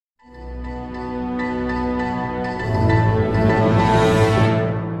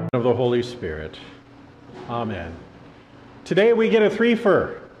the Holy Spirit. Amen. Today we get a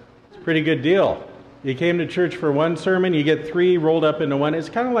threefer. It's a pretty good deal. You came to church for one sermon, you get three rolled up into one. It's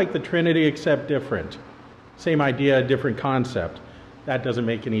kind of like the Trinity except different. Same idea, different concept. That doesn't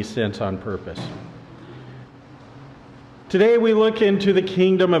make any sense on purpose. Today we look into the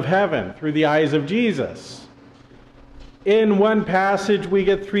kingdom of heaven through the eyes of Jesus. In one passage we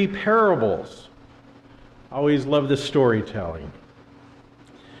get three parables. I always love the storytelling.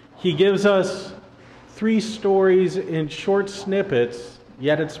 He gives us three stories in short snippets,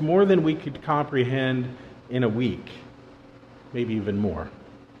 yet it's more than we could comprehend in a week, maybe even more.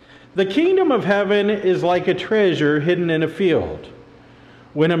 The kingdom of heaven is like a treasure hidden in a field.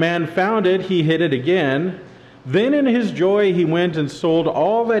 When a man found it, he hid it again. Then in his joy he went and sold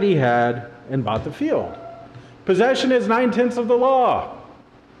all that he had and bought the field. Possession is 9/10 of the law.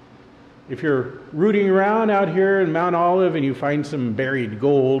 If you're rooting around out here in Mount Olive and you find some buried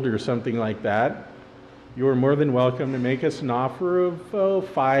gold or something like that, you're more than welcome to make us an offer of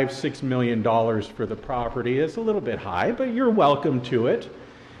 $5-6 million for the property. It's a little bit high, but you're welcome to it.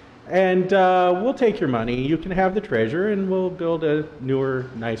 And we'll take your money. You can have the treasure, and we'll build a newer,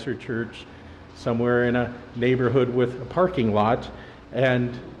 nicer church somewhere in a neighborhood with a parking lot,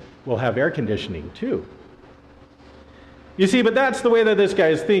 and we'll have air conditioning too. You see, but that's the way that this guy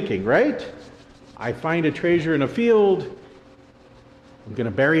is thinking, right? I find a treasure in a field. I'm going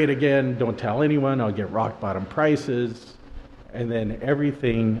to bury it again. Don't tell anyone. I'll get rock bottom prices. And then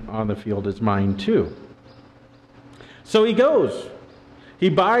everything on the field is mine too. So he goes. He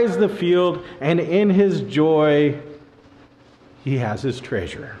buys the field, and in his joy, he has his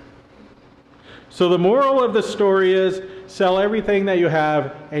treasure. So the moral of the story is, sell everything that you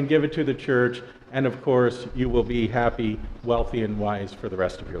have and give it to the church. And of course, you will be happy, wealthy, and wise for the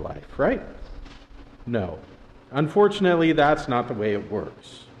rest of your life, right? No. Unfortunately, that's not the way it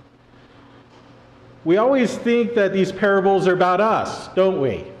works. We always think that these parables are about us, don't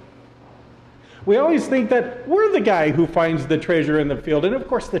we? We always think that we're the guy who finds the treasure in the field. And of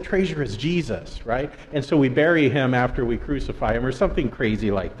course, the treasure is Jesus, right? And so we bury him after we crucify him or something crazy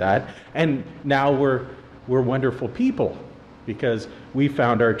like that. And now we're wonderful people because we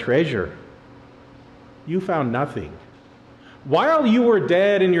found our treasure. You found nothing. While you were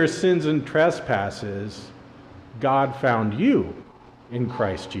dead in your sins and trespasses, God found you in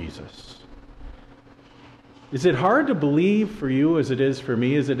Christ Jesus. Is it hard to believe for you as it is for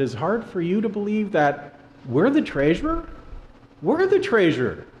me? Is it as hard for you to believe that we're the treasure? We're the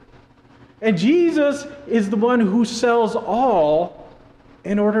treasure. And Jesus is the one who sells all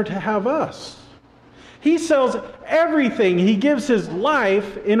in order to have us. He sells everything. He gives his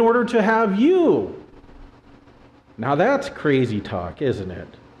life in order to have you. Now that's crazy talk, isn't it?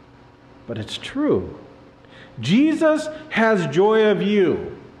 But it's true. Jesus has joy of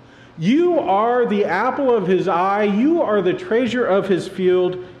you. You are the apple of his eye. You are the treasure of his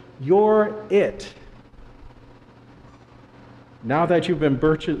field. You're it. Now that you've been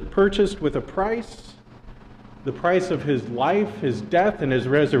purchased with a price, the price of his life, his death, and his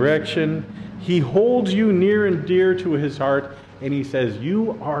resurrection, he holds you near and dear to his heart, and he says,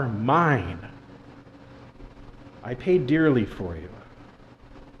 you are mine. I paid dearly for you.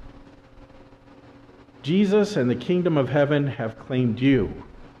 Jesus and the kingdom of heaven have claimed you.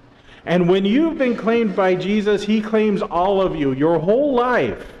 And when you've been claimed by Jesus, he claims all of you, your whole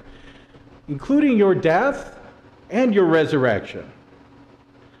life, including your death and your resurrection.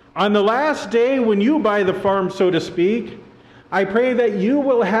 On the last day, when you buy the farm, so to speak, I pray that you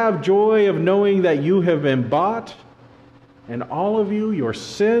will have joy of knowing that you have been bought, and all of you, your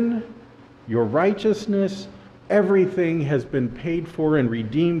sin, your righteousness, everything has been paid for and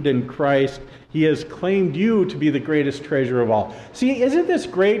redeemed in Christ. He has claimed you to be the greatest treasure of all. See, isn't this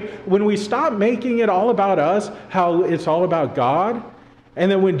great? When we stop making it all about us, how it's all about God, and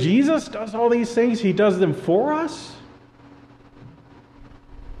then when Jesus does all these things, he does them for us.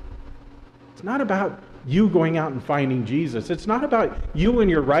 It's not about you going out and finding Jesus. It's not about you and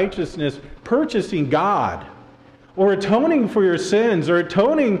your righteousness purchasing God or atoning for your sins or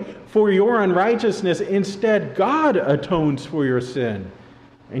atoning for your unrighteousness. Instead, God atones for your sin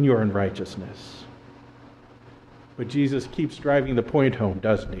and your unrighteousness. But Jesus keeps driving the point home,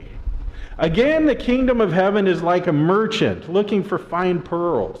 doesn't he? Again, the kingdom of heaven is like a merchant looking for fine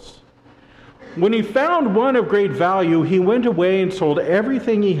pearls. When he found one of great value, he went away and sold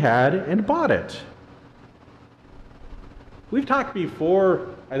everything he had and bought it. We've talked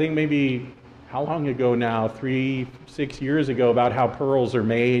before, I think maybe, how long ago now, 3-6 years ago, about how pearls are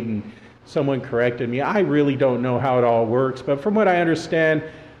made, and someone corrected me. I really don't know how it all works, but from what I understand,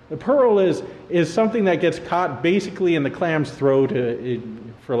 the pearl is something that gets caught basically in the clam's throat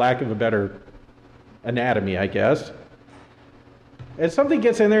for lack of a better anatomy, I guess. And something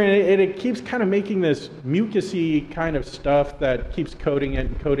gets in there, and it keeps kind of making this mucusy kind of stuff that keeps coating it,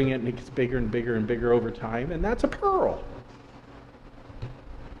 and it gets bigger and bigger and bigger over time, and that's a pearl.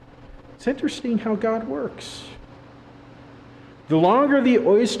 It's interesting how God works. The longer the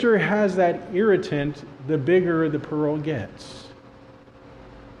oyster has that irritant, the bigger the pearl gets.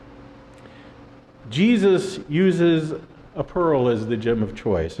 Jesus uses a pearl as the gem of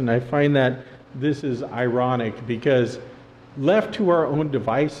choice, and I find that this is ironic because left to our own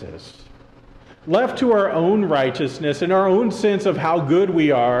devices, left to our own righteousness and our own sense of how good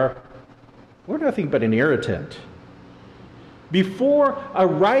we are, we're nothing but an irritant. Before a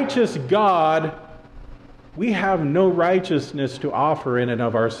righteous God, we have no righteousness to offer in and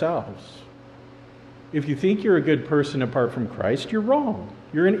of ourselves. If you think you're a good person apart from Christ, you're wrong.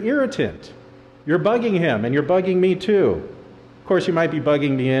 You're an irritant. You're bugging him, and you're bugging me too. Of course, you might be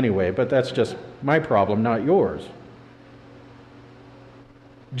bugging me anyway, but that's just my problem, not yours.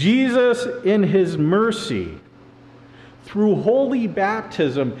 Jesus, in his mercy, through holy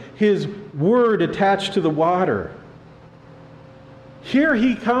baptism, his word attached to the water, here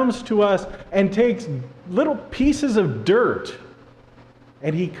he comes to us and takes little pieces of dirt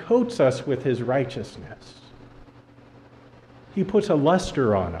and he coats us with his righteousness. He puts a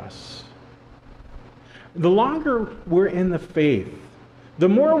luster on us. The longer we're in the faith, the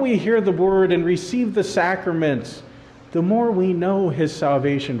more we hear the word and receive the sacraments, the more we know his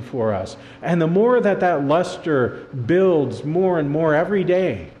salvation for us. And the more that luster builds more and more every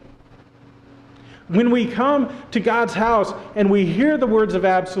day. When we come to God's house and we hear the words of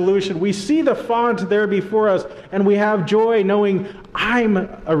absolution, we see the font there before us, and we have joy knowing I'm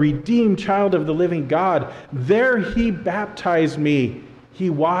a redeemed child of the living God. There he baptized me. He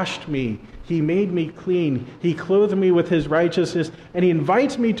washed me. He made me clean. He clothed me with his righteousness, and he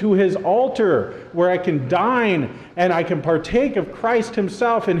invites me to his altar where I can dine and I can partake of Christ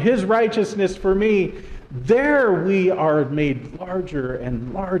himself and his righteousness for me. There we are made larger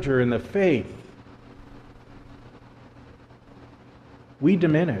and larger in the faith. We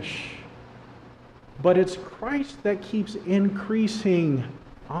diminish. But it's Christ that keeps increasing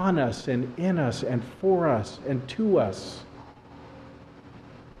on us and in us and for us and to us.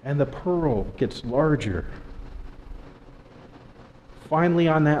 And the pearl gets larger. Finally,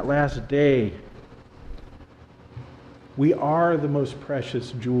 on that last day, we are the most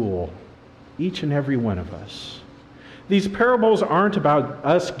precious jewel, each and every one of us. These parables aren't about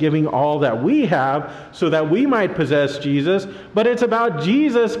us giving all that we have so that we might possess Jesus, but it's about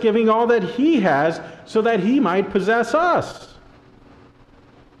Jesus giving all that he has so that he might possess us.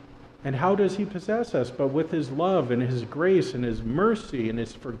 And how does he possess us? But with his love and his grace and his mercy and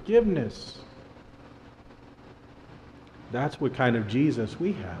his forgiveness. That's what kind of Jesus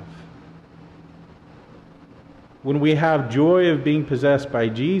we have. When we have joy of being possessed by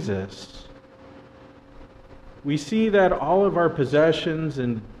Jesus, we see that all of our possessions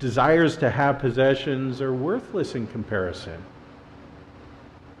and desires to have possessions are worthless in comparison.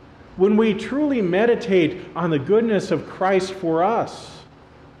 When we truly meditate on the goodness of Christ for us,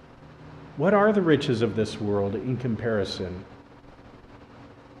 what are the riches of this world in comparison?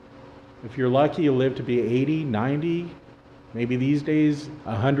 If you're lucky, you'll live to be 80, 90, maybe these days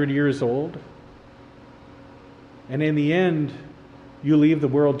 100 years old. And in the end, you leave the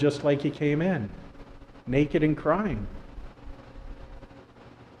world just like you came in. Naked and crying.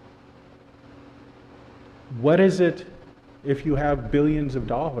 What is it if you have billions of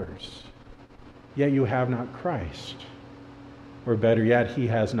dollars, yet you have not Christ? Or better yet, he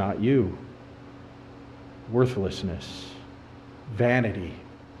has not you. Worthlessness, vanity.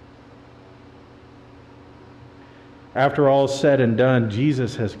 After all is said and done,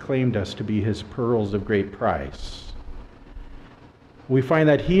 Jesus has claimed us to be his pearls of great price. We find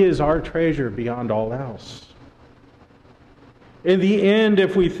that he is our treasure beyond all else. In the end,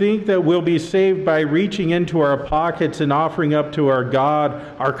 if we think that we'll be saved by reaching into our pockets and offering up to our God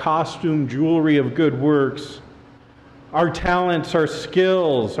our costume jewelry of good works, our talents, our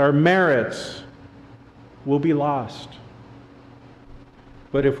skills, our merits, we'll be lost.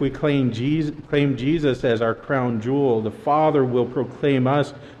 But if we claim Jesus as our crown jewel, the Father will proclaim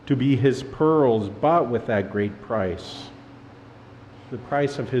us to be his pearls, bought with that great price. The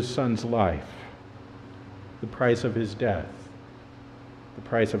price of his Son's life, the price of his death, the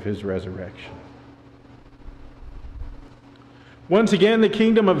price of his resurrection. Once again, the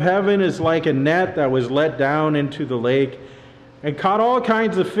kingdom of heaven is like a net that was let down into the lake and caught all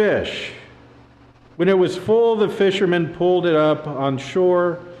kinds of fish. When it was full, the fishermen pulled it up on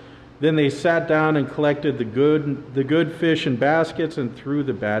shore, Then they sat down and collected the good fish in baskets and threw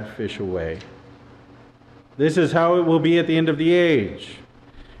the bad fish away. This is how it will be at the end of the age.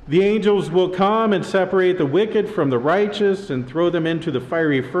 The angels will come and separate the wicked from the righteous and throw them into the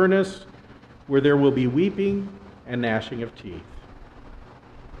fiery furnace, where there will be weeping and gnashing of teeth.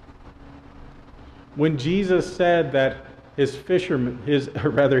 When Jesus said that his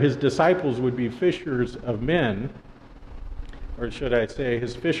disciples would be fishers of men, or should I say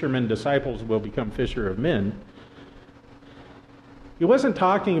his fishermen disciples will become fisher of men, he wasn't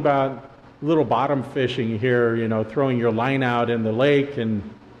talking about little bottom fishing here, throwing your line out in the lake and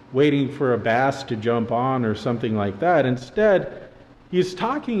waiting for a bass to jump on or something like that. Instead, he's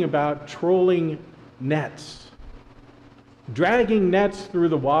talking about trolling nets, dragging nets through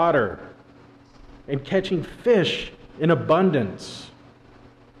the water and catching fish in abundance.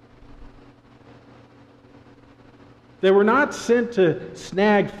 They were not sent to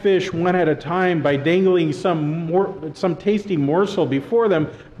snag fish one at a time by dangling some tasty morsel before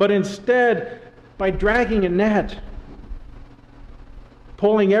them, but instead by dragging a net,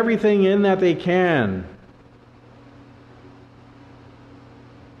 pulling everything in that they can.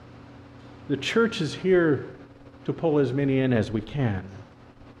 The church is here to pull as many in as we can.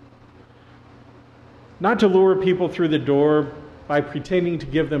 Not to lure people through the door by pretending to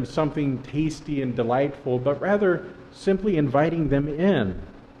give them something tasty and delightful, but rather simply inviting them in.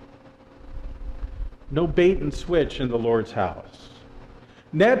 No bait and switch in the Lord's house.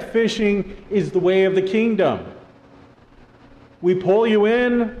 Net fishing is the way of the kingdom. We pull you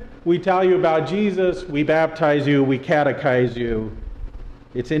in, we tell you about Jesus, we baptize you, we catechize you.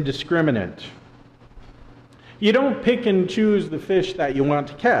 It's indiscriminate. You don't pick and choose the fish that you want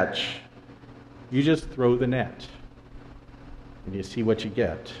to catch. You just throw the net, and you see what you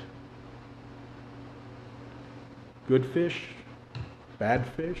get. Good fish, bad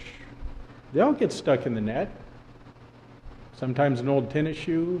fish, they all get stuck in the net. Sometimes an old tennis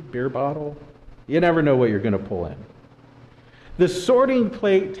shoe, beer bottle. You never know what you're going to pull in. The sorting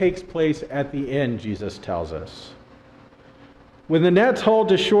takes place at the end, Jesus tells us. When the net's hauled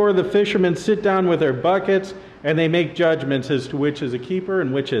to shore, the fishermen sit down with their buckets and they make judgments as to which is a keeper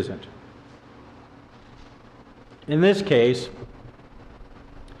and which isn't. In this case,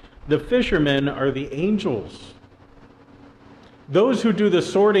 the fishermen are the angels. Those who do the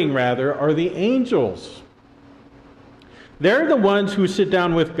sorting, rather, are the angels. They're the ones who sit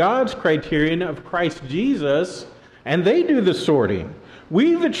down with God's criterion of Christ Jesus, and they do the sorting.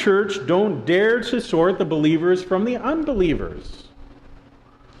 We, the church, don't dare to sort the believers from the unbelievers.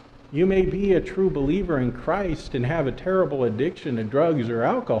 You may be a true believer in Christ and have a terrible addiction to drugs or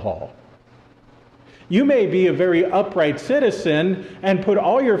alcohol. You may be a very upright citizen and put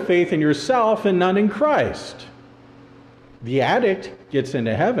all your faith in yourself and none in Christ. The addict gets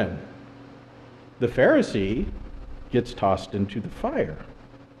into heaven. The Pharisee gets tossed into the fire.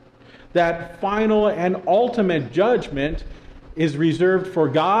 That final and ultimate judgment is reserved for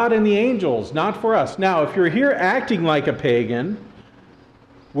God and the angels, not for us. Now, if you're here acting like a pagan,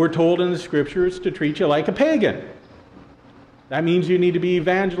 we're told in the scriptures to treat you like a pagan. That means you need to be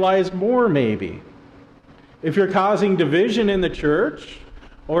evangelized more, maybe. If you're causing division in the church,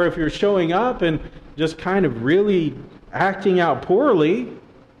 or if you're showing up and just kind of really acting out poorly,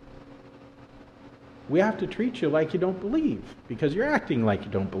 we have to treat you like you don't believe, because you're acting like you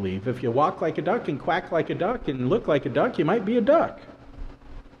don't believe. If you walk like a duck and quack like a duck and look like a duck, you might be a duck.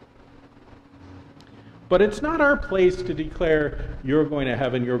 But it's not our place to declare you're going to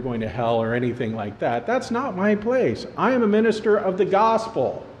heaven, you're going to hell, or anything like that. That's not my place. I am a minister of the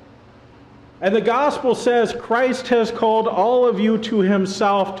gospel. And the gospel says Christ has called all of you to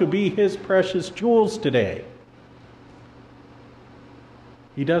himself to be his precious jewels today.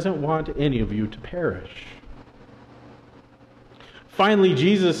 He doesn't want any of you to perish. Finally,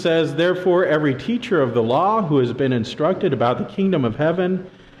 Jesus says, therefore, every teacher of the law who has been instructed about the kingdom of heaven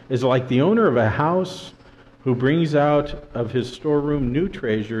is like the owner of a house who brings out of his storeroom new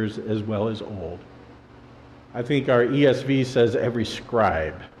treasures as well as old. I think our ESV says every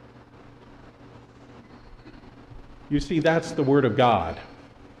scribe. You see, that's the word of God.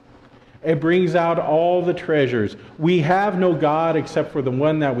 It brings out all the treasures. We have no God except for the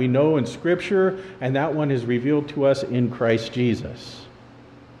one that we know in Scripture, and that one is revealed to us in Christ Jesus.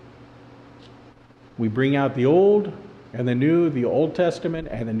 We bring out the Old and the New, the Old Testament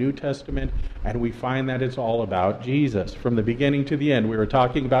and the New Testament, and we find that it's all about Jesus from the beginning to the end. We were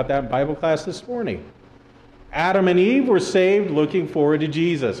talking about that in Bible class this morning. Adam and Eve were saved looking forward to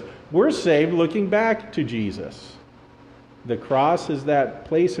Jesus. We're saved looking back to Jesus. The cross is that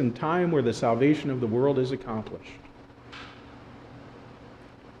place and time where the salvation of the world is accomplished.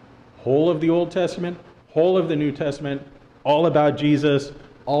 Whole of the Old Testament, whole of the New Testament, all about Jesus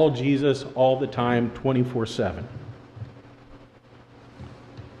all the time, 24/7.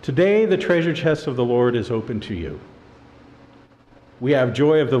 Today, the treasure chest of the Lord is open to you. We have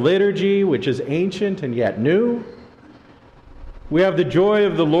joy of the liturgy, which is ancient and yet new. We have the joy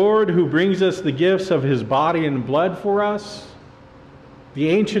of the Lord who brings us the gifts of his body and blood for us. The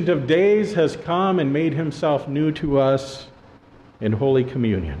Ancient of Days has come and made himself new to us in Holy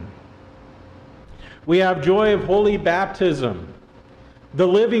Communion. We have joy of holy baptism, the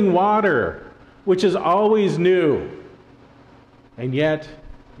living water, which is always new, and yet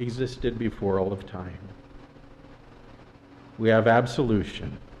existed before all of time. We have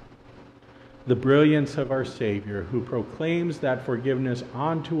absolution, the brilliance of our Savior, who proclaims that forgiveness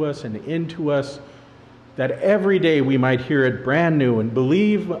onto us and into us, that every day we might hear it brand new and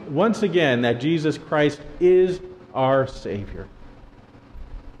believe once again that Jesus Christ is our Savior.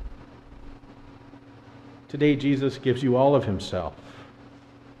 Today, Jesus gives you all of himself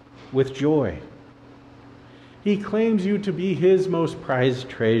with joy. He claims you to be his most prized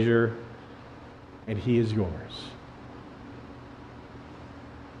treasure, and he is yours.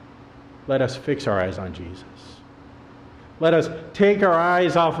 Let us fix our eyes on Jesus. Let us take our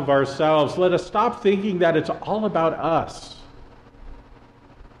eyes off of ourselves. Let us stop thinking that it's all about us.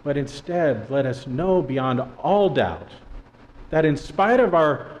 But instead, let us know beyond all doubt that in spite of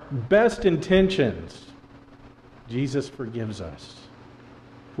our best intentions, Jesus forgives us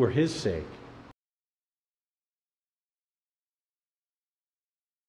for his sake